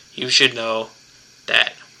 you should know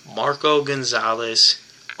that Marco Gonzalez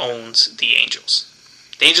owns the Angels.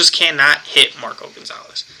 The Angels cannot hit Marco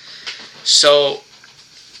Gonzalez. So,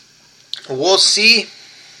 we'll see.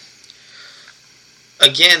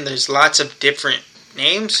 Again, there's lots of different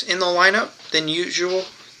names in the lineup than usual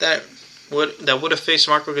that would have faced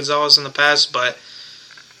Marco Gonzalez in the past, but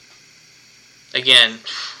again,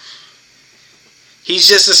 he's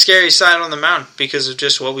just a scary sight on the mound because of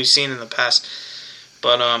just what we've seen in the past.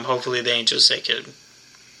 But hopefully the Angels, they can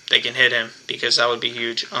hit him because that would be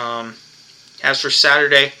huge. As for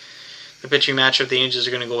Saturday, the pitching matchup, the Angels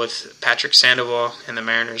are going to go with Patrick Sandoval, and the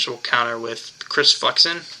Mariners will counter with Chris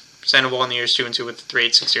Flexen. Sandoval in the year is 2-2 with a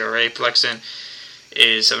 3.86 ERA. Flexen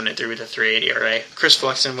is 7-3 with a 3.80 ERA. Chris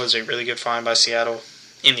Flexen was a really good find by Seattle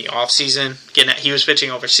in the offseason. Again, he was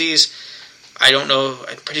pitching overseas. I don't know.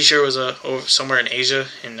 I'm pretty sure it was somewhere in Asia,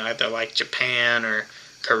 in either like Japan or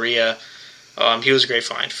Korea. He was a great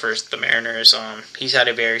find for the Mariners. He's had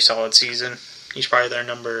a very solid season. He's probably their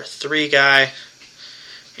number 3 guy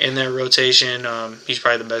in their rotation. He's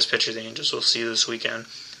probably the best pitcher the Angels will see this weekend.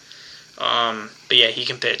 But yeah, he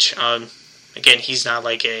can pitch. Again, he's not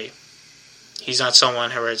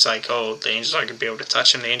someone where it's like, oh, the Angels aren't going to be able to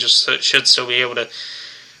touch him. The Angels should still be able to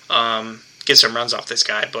get some runs off this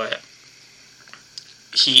guy, but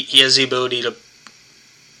he has the ability to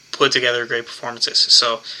put together great performances.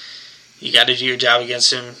 So you got to do your job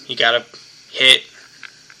against him. You got to hit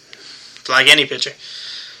like any pitcher.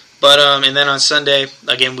 But and then on Sunday,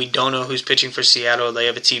 again, we don't know who's pitching for Seattle. They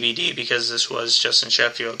have a TBD because this was Justin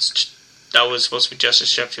Sheffield's. That was supposed to be Justin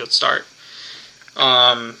Sheffield's start.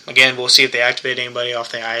 Again, we'll see if they activate anybody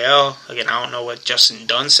off the IL. Again, I don't know what Justin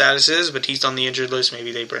Dunn's status is, but he's on the injured list.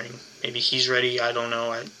 Maybe he's ready. I don't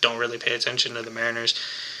know. I don't really pay attention to the Mariners.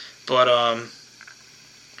 But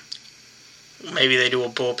maybe they do a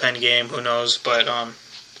bullpen game. Who knows? But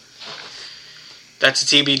That's a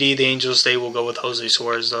TBD. The Angels, they will go with Jose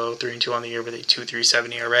Suarez, though, 3-2 on the year with a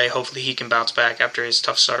 2.37 ERA. Hopefully he can bounce back after his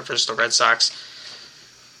tough start versus the Red Sox.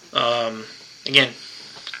 Again,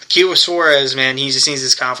 the key with Suarez, man, he just needs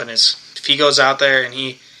his confidence. If he goes out there and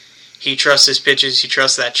he trusts his pitches, he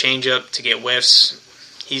trusts that changeup to get whiffs,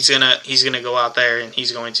 he's gonna go out there and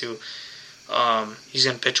he's gonna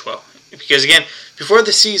pitch well. Because again, before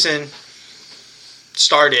the season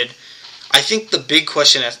started, I think the big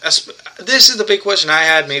question, this is the big question I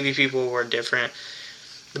had, maybe people were different.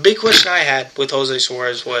 The big question I had with Jose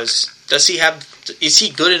Suarez was, is he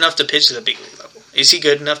good enough to pitch at the big league level? Is he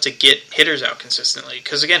good enough to get hitters out consistently?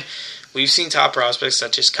 Because again, we've seen top prospects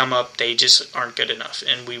that just come up, they just aren't good enough,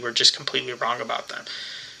 and we were just completely wrong about them.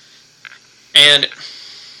 And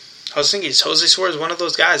I was thinking, is Jose Suarez one of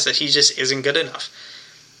those guys that he just isn't good enough?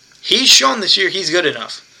 He's shown this year he's good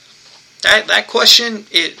enough. That question,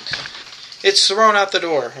 it's thrown out the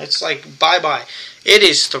door. It's like, bye-bye. It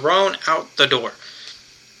is thrown out the door.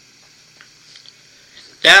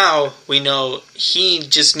 Now we know he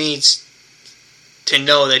just needs to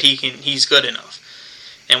know that he's good enough.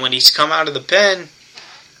 And when he's come out of the pen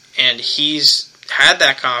and he's had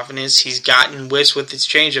that confidence, he's gotten whiffs with his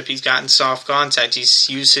changeup, he's gotten soft contact, he's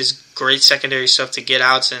used his great secondary stuff to get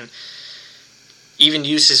outs and even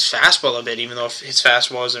used his fastball a bit, even though his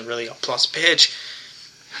fastball isn't really a plus pitch.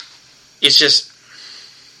 It's just,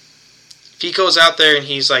 if he goes out there and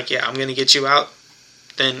he's like, yeah, I'm going to get you out,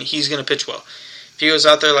 then he's going to pitch well. If he goes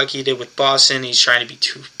out there like he did with Boston, he's trying to be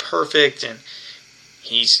too perfect and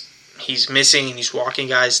he's missing and he's walking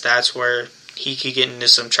guys, that's where he could get into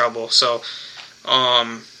some trouble. So,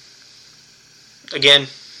 again,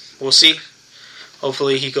 we'll see.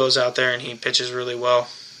 Hopefully he goes out there and he pitches really well.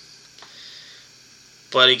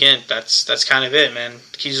 But again, that's kind of it, man.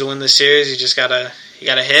 Keys to win this series, you gotta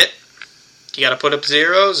hit. You gotta put up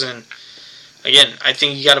zeros, and again, I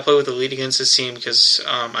think you gotta play with the lead against this team because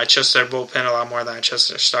I trust their bullpen a lot more than I trust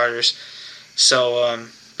their starters. So,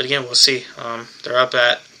 but again, we'll see. They're up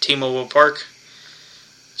at T-Mobile Park,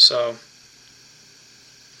 so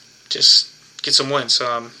just get some wins.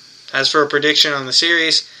 As for a prediction on the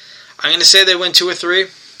series, I'm gonna say they win 2 or 3. I'm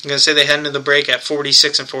gonna say they head into the break at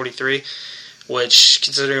 46-43. Which,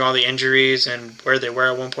 considering all the injuries and where they were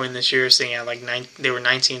at one point this year, saying at like they were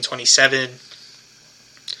 19-27.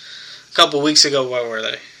 A couple weeks ago, what were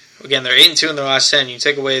they? Again, they're 8-2 in their last 10. You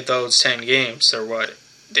take away those 10 games, they're what?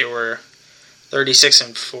 They were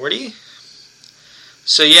 36-40.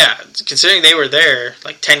 So yeah, considering they were there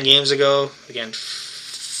like 10 games ago, again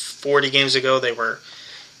 40 games ago, they were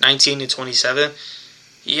 19-27.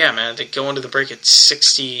 Yeah, man, they go into the break at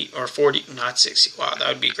 60 or 40, not 60. Wow, that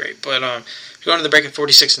would be great. But if you go into the break at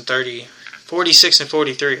 46-30,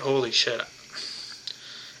 46-43, holy shit,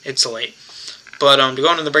 it's late. But to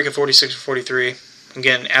go into the break at 46-43,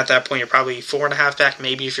 again, at that point, you're probably 4.5 back.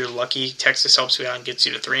 Maybe if you're lucky, Texas helps you out and gets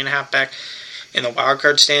you to 3.5 back in the wild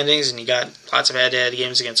card standings, and you got lots of head-to-head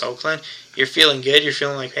games against Oakland. You're feeling good. You're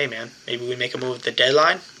feeling like, hey, man, maybe we make a move at the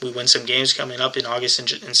deadline. We win some games coming up in August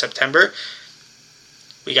and September.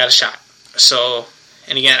 We got a shot. So,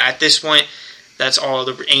 and again, at this point, that's all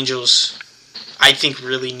the Angels, I think,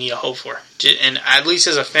 really need to hope for. And at least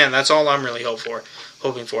as a fan, that's all I'm really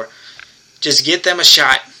hoping for. Just get them a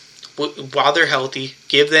shot while they're healthy.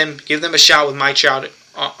 Give them a shot with Mike Trout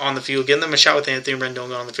on the field. Give them a shot with Anthony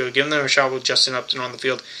Rendon on the field. Give them a shot with Justin Upton on the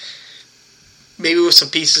field. Maybe with some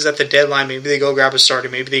pieces at the deadline. Maybe they go grab a starter.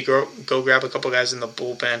 Maybe they go grab a couple guys in the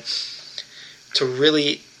bullpen to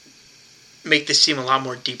really make this team a lot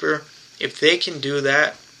more deeper. If they can do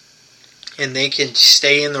that and they can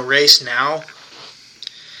stay in the race now,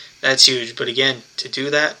 that's huge. But again, to do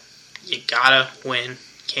that, you gotta win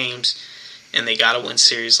games and they gotta win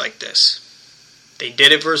series like this. They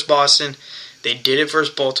did it versus Boston. They did it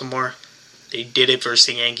versus Baltimore. They did it versus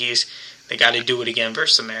the Yankees. They gotta do it again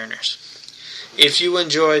versus the Mariners. If you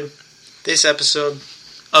enjoyed this episode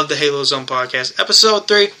of the Halo Zone Podcast, episode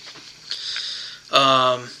 3,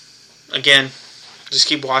 again, just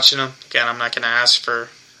keep watching them. Again, I'm not going to ask for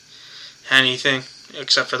anything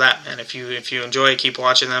except for that, man. If you enjoy it, keep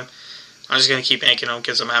watching them. I'm just going to keep yanking them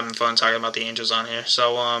because I'm having fun talking about the Angels on here.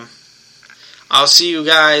 So, I'll see you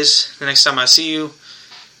guys the next time I see you.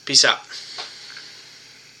 Peace out.